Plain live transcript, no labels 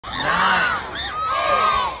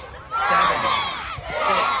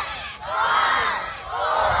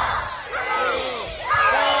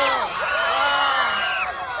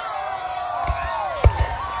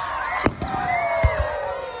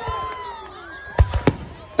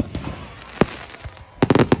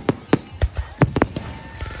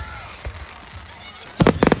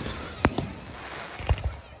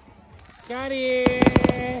Scotty!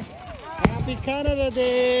 Happy Canada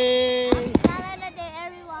Day! Happy Canada Day,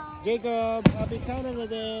 everyone! Jacob, happy Canada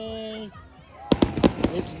Day!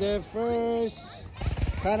 It's the first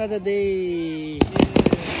Canada Day!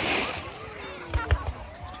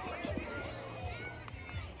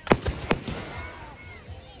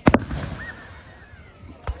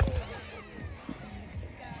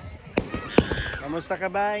 Kamusta ka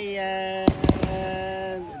ba?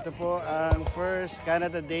 Ito po ang first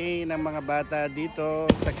Canada Day ng mga bata dito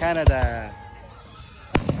sa Canada.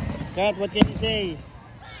 Scott, what can you say?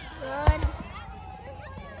 Good.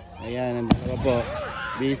 Ayan, ang dalawa po.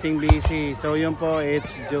 Busy. So yun po,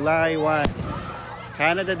 it's July 1.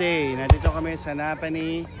 Canada Day. Nandito kami sa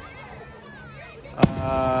Napani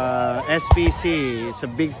SPC. It's a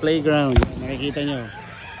big playground. Nakikita nyo.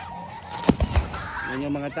 Yan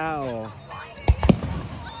yung mga tao.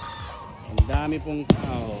 Ang dami pong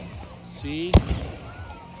tao. See?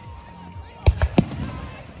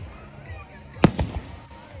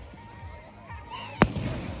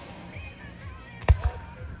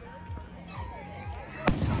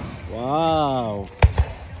 Wow!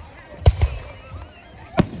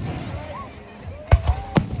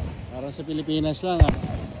 Parang sa Pilipinas lang ah.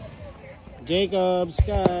 Jacob,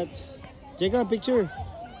 Scott. Jacob, picture.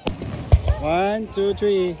 1, 2,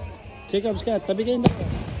 3. Jacob, Scott, tabi kayo na.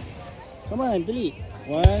 Come on, dali.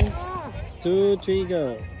 1, 2, 3,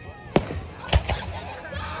 go.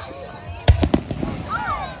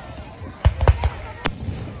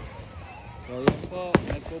 So yun po,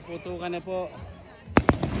 nagpuputukan na po.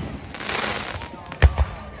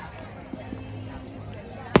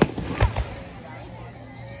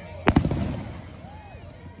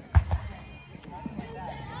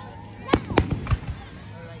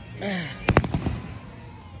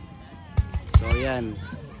 So yan.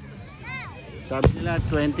 Sabi nila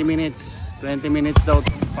 20 minutes. 20 minutes daw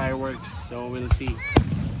fireworks. So we'll see.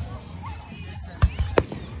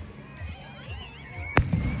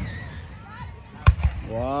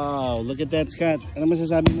 Wow, look at that, Scott. Ano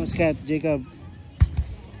masasabi mo, Scott? Jacob?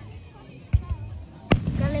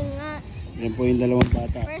 Galing nga. Yan po yung dalawang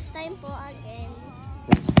bata. First time po again.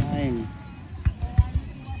 First time.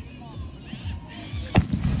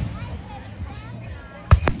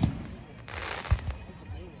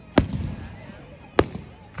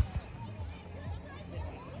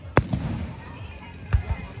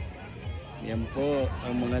 Yan po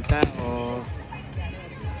ang mga tao.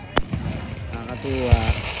 Nakakatuwa.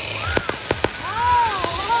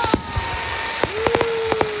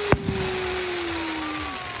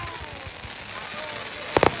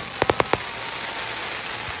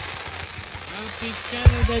 Happy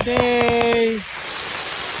Canada Day!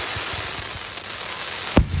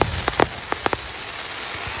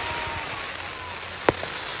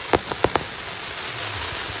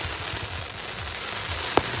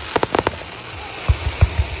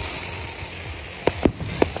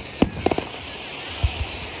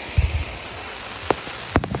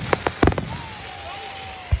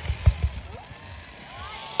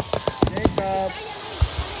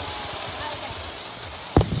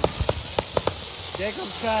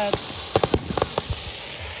 Jacob, Scott.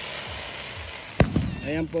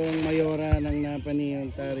 Ayan po ang mayora ng Napani,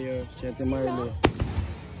 Ontario, Chete Marlo.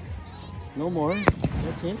 No more?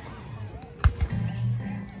 That's it?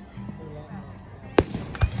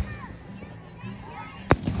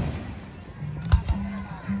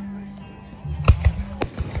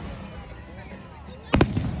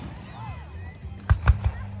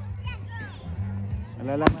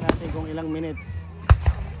 Malalaman natin kung ilang minutes.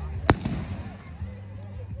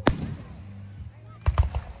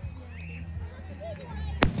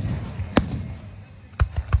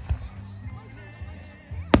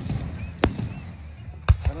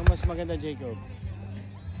 Mas maganda, Jacob?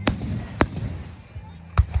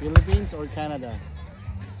 Philippines or Canada?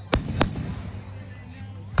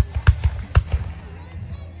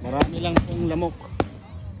 Marami lang pong lamok.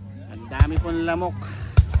 Ang dami pong lamok.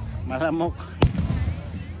 Malamok.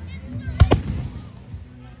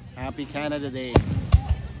 Happy Canada Day.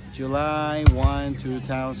 July 1,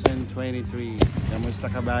 2023.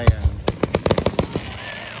 Kamusta kabayan?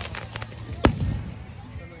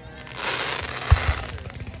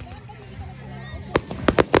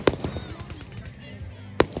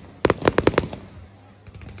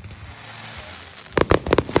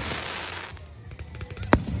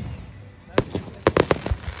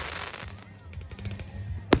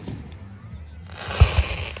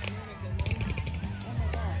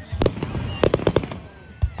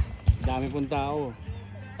 Dami pong tao.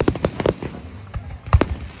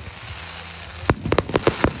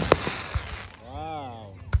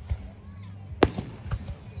 Wow.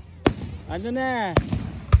 Ano na?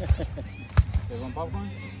 You want popcorn?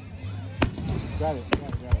 Grab it.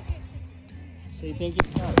 Say thank you,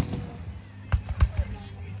 Scott.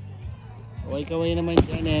 Kaway-kaway naman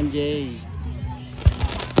dyan, MJ.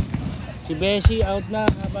 Si Beshi out na,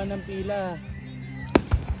 haba ng pila.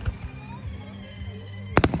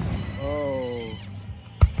 Oh.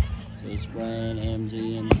 There's Brian,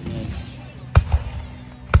 MJ, and Ness.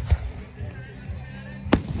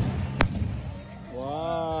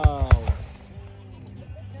 Wow.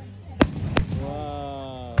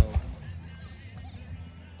 Wow.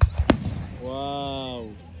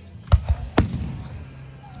 Wow.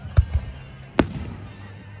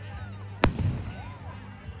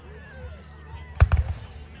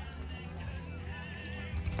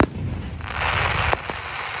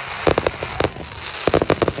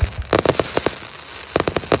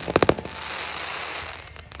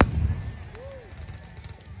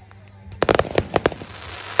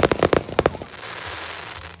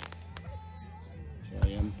 So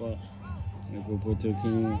ayan po,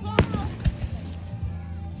 nagpuputukin.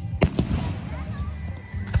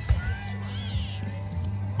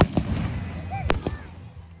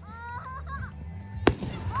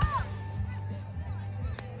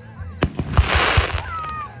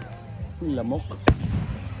 Lamok.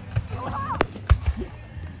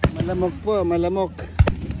 Malamok po, malamok.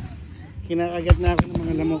 Kinakagat na ako ng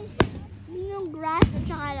mga lamok. Yung grass at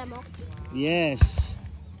saka lamok. Yes.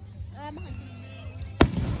 Bakit?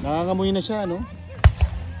 Nakakamoy na siya, no?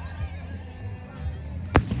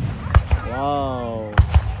 Wow.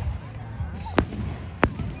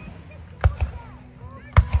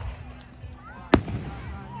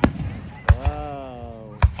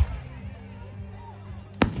 Wow.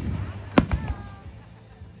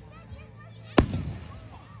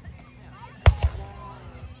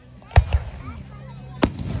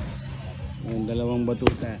 Yung dalawang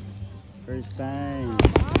batuta. First time.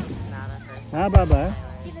 Haba ba?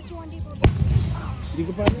 See that you want to go. Hindi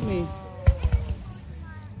ko pa alam eh.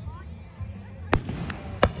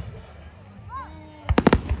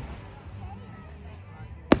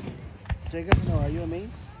 Check it now, are you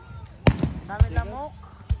amazed? Dami lamok.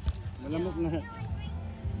 Malamok na.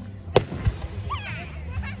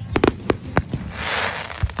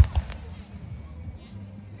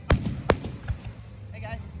 Hey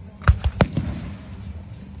guys.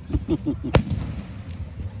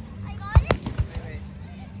 I got it.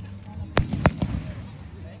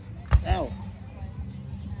 Ow.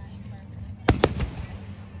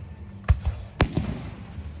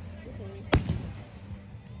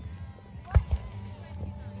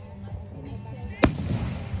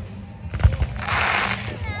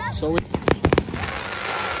 So it's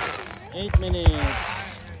 8 minutes.